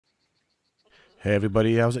Hey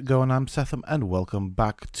everybody, how's it going? I'm Sethum and welcome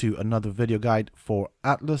back to another video guide for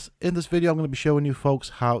Atlas. In this video I'm going to be showing you folks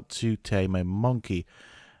how to tame a monkey.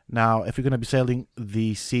 Now if you're going to be sailing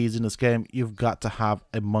the seas in this game, you've got to have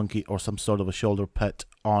a monkey or some sort of a shoulder pet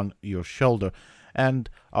on your shoulder, and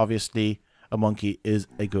obviously a monkey is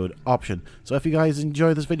a good option. So if you guys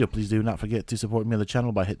enjoy this video, please do not forget to support me on the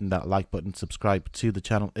channel by hitting that like button, subscribe to the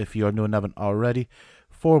channel if you are new and haven't already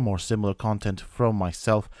for more similar content from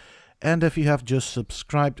myself. And if you have just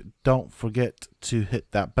subscribed, don't forget to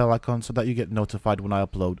hit that bell icon so that you get notified when I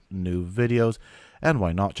upload new videos. And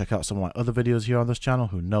why not check out some of my other videos here on this channel?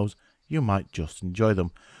 Who knows, you might just enjoy them.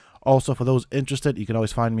 Also, for those interested, you can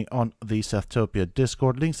always find me on the Sethtopia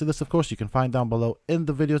Discord. Links to this, of course, you can find down below in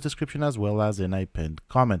the video's description as well as in a pinned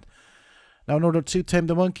comment. Now, in order to tame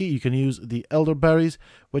the monkey, you can use the elderberries,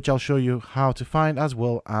 which I'll show you how to find, as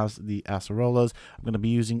well as the acerolas. I'm going to be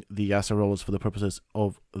using the acerolas for the purposes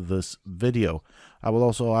of this video. I will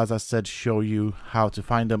also, as I said, show you how to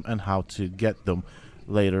find them and how to get them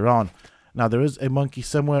later on. Now, there is a monkey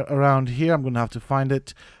somewhere around here. I'm going to have to find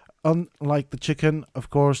it. Unlike the chicken, of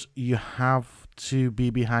course, you have to be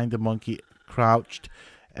behind the monkey, crouched,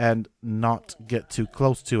 and not get too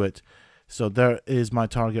close to it. So there is my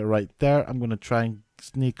target right there. I'm going to try and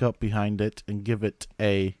sneak up behind it and give it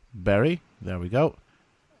a berry. There we go.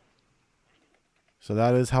 So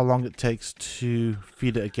that is how long it takes to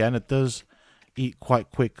feed it again. It does eat quite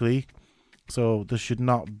quickly, so this should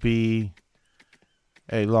not be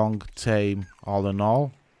a long tame all in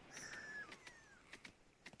all.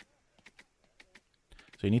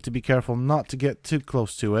 So you need to be careful not to get too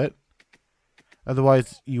close to it.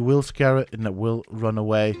 Otherwise you will scare it and it will run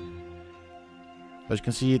away. As you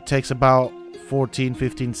can see, it takes about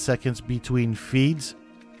 14-15 seconds between feeds.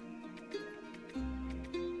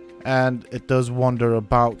 And it does wander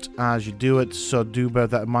about as you do it, so do bear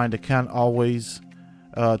that in mind. It can always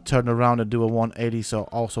turn around and do a 180, so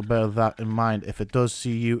also bear that in mind. If it does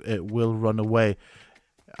see you, it will run away.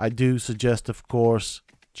 I do suggest, of course,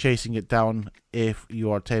 chasing it down if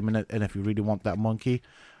you are taming it and if you really want that monkey.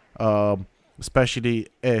 Especially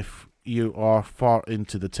if you are far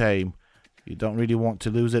into the tame. You don't really want to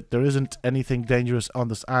lose it. There isn't anything dangerous on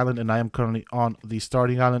this island, and I am currently on the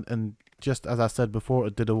starting island, and just as I said before,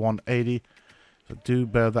 it did a 180. So do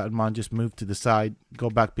bear that in mind. Just move to the side, go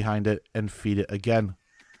back behind it, and feed it again.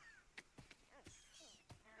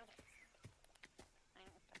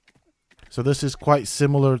 So this is quite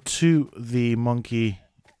similar to the monkey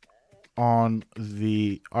on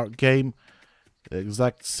the art game. The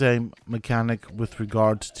exact same mechanic with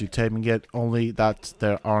regards to taming it, only that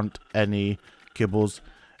there aren't any kibbles.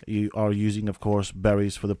 You are using, of course,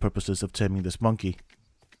 berries for the purposes of taming this monkey.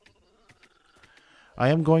 I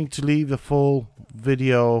am going to leave the full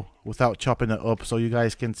video without chopping it up so you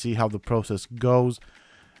guys can see how the process goes.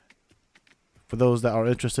 For those that are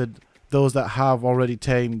interested, those that have already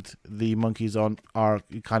tamed the monkeys on Ark,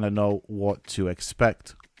 you kind of know what to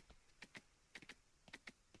expect.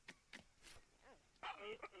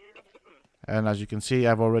 And as you can see,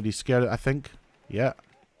 I've already scared it, I think. Yeah.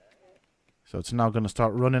 So it's now going to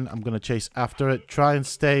start running. I'm going to chase after it. Try and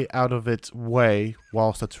stay out of its way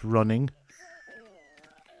whilst it's running.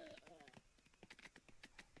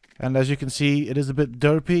 And as you can see, it is a bit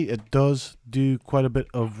derpy. It does do quite a bit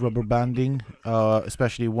of rubber banding,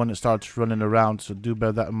 especially when it starts running around. So do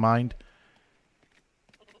bear that in mind.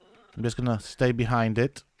 I'm just going to stay behind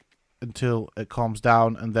it until it calms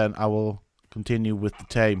down, and then I will continue with the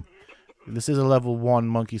tame. This is a level 1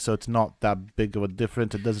 monkey, so it's not that big of a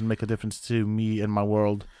difference. It doesn't make a difference to me in my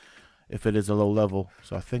world if it is a low level.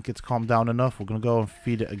 So I think it's calmed down enough. We're going to go and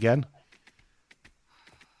feed it again.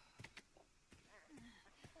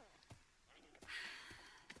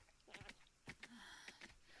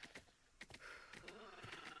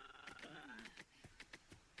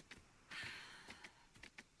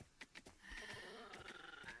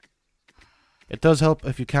 It does help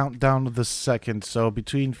if you count down the seconds. So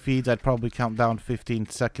between feeds, I'd probably count down 15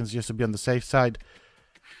 seconds just to be on the safe side.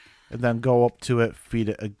 And then go up to it, feed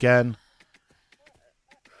it again.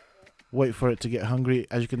 Wait for it to get hungry.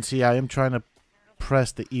 As you can see, I am trying to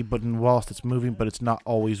press the E button whilst it's moving, but it's not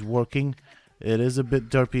always working. It is a bit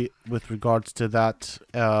derpy with regards to that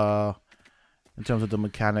in terms of the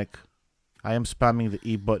mechanic. I am spamming the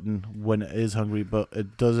E button when it is hungry, but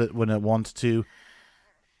it does it when it wants to.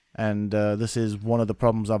 And this is one of the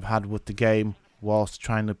problems I've had with the game whilst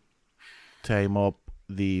trying to tame up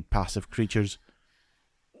the passive creatures.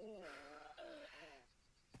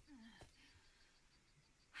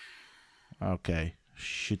 Okay,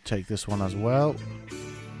 should take this one as well.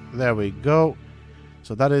 There we go.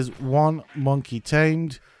 So that is one monkey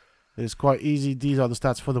tamed. It's quite easy. These are the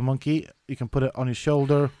stats for the monkey. You can put it on your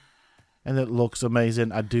shoulder, and it looks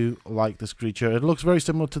amazing. I do like this creature. It looks very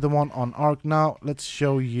similar to the one on Ark. Now, let's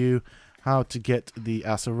show you how to get the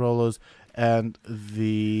acerolas and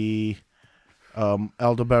the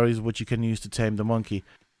elderberries, which you can use to tame the monkey.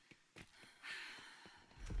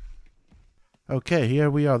 Okay, here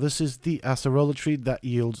we are. This is the acerola tree that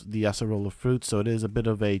yields the acerola fruit. So it is a bit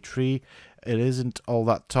of a tree. It isn't all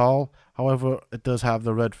that tall. However, it does have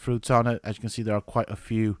the red fruits on it. As you can see, there are quite a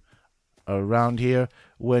few around here.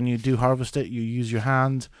 When you do harvest it, you use your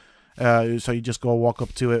hand. So you just go walk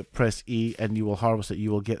up to it, press E, and you will harvest it.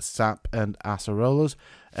 You will get sap and acerolas.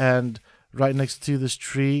 And right next to this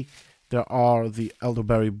tree, there are the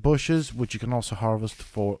elderberry bushes, which you can also harvest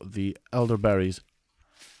for the elderberries.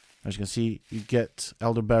 As you can see, you get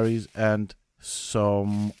elderberries and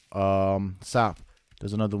some sap.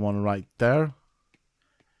 There's another one right there.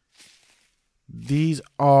 These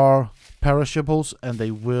are perishables, and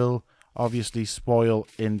they will obviously spoil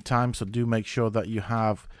in time, so do make sure that you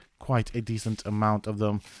have quite a decent amount of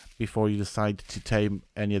them before you decide to tame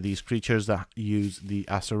any of these creatures that use the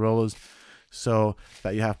acerolas, so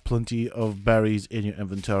that you have plenty of berries in your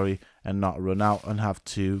inventory and not run out and have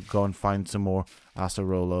to go and find some more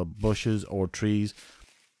acerola bushes or trees.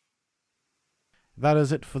 That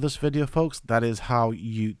is it for this video, folks. That is how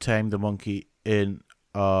you tame the monkey in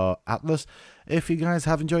Atlas. If you guys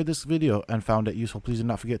have enjoyed this video and found it useful, please do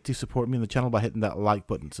not forget to support me in the channel by hitting that like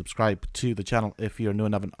button. Subscribe to the channel if you're new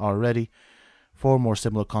and haven't already for more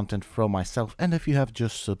similar content from myself. And if you have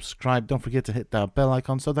just subscribed, don't forget to hit that bell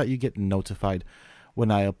icon so that you get notified when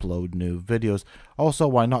I upload new videos. Also,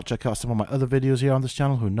 why not check out some of my other videos here on this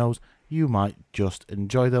channel? Who knows, you might just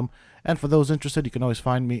enjoy them. And for those interested, you can always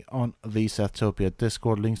find me on the Sethtopia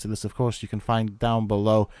Discord. Links to this, of course, you can find down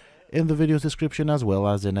below in the video's description as well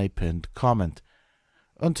as in a pinned comment.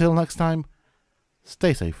 Until next time,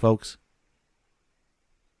 stay safe, folks.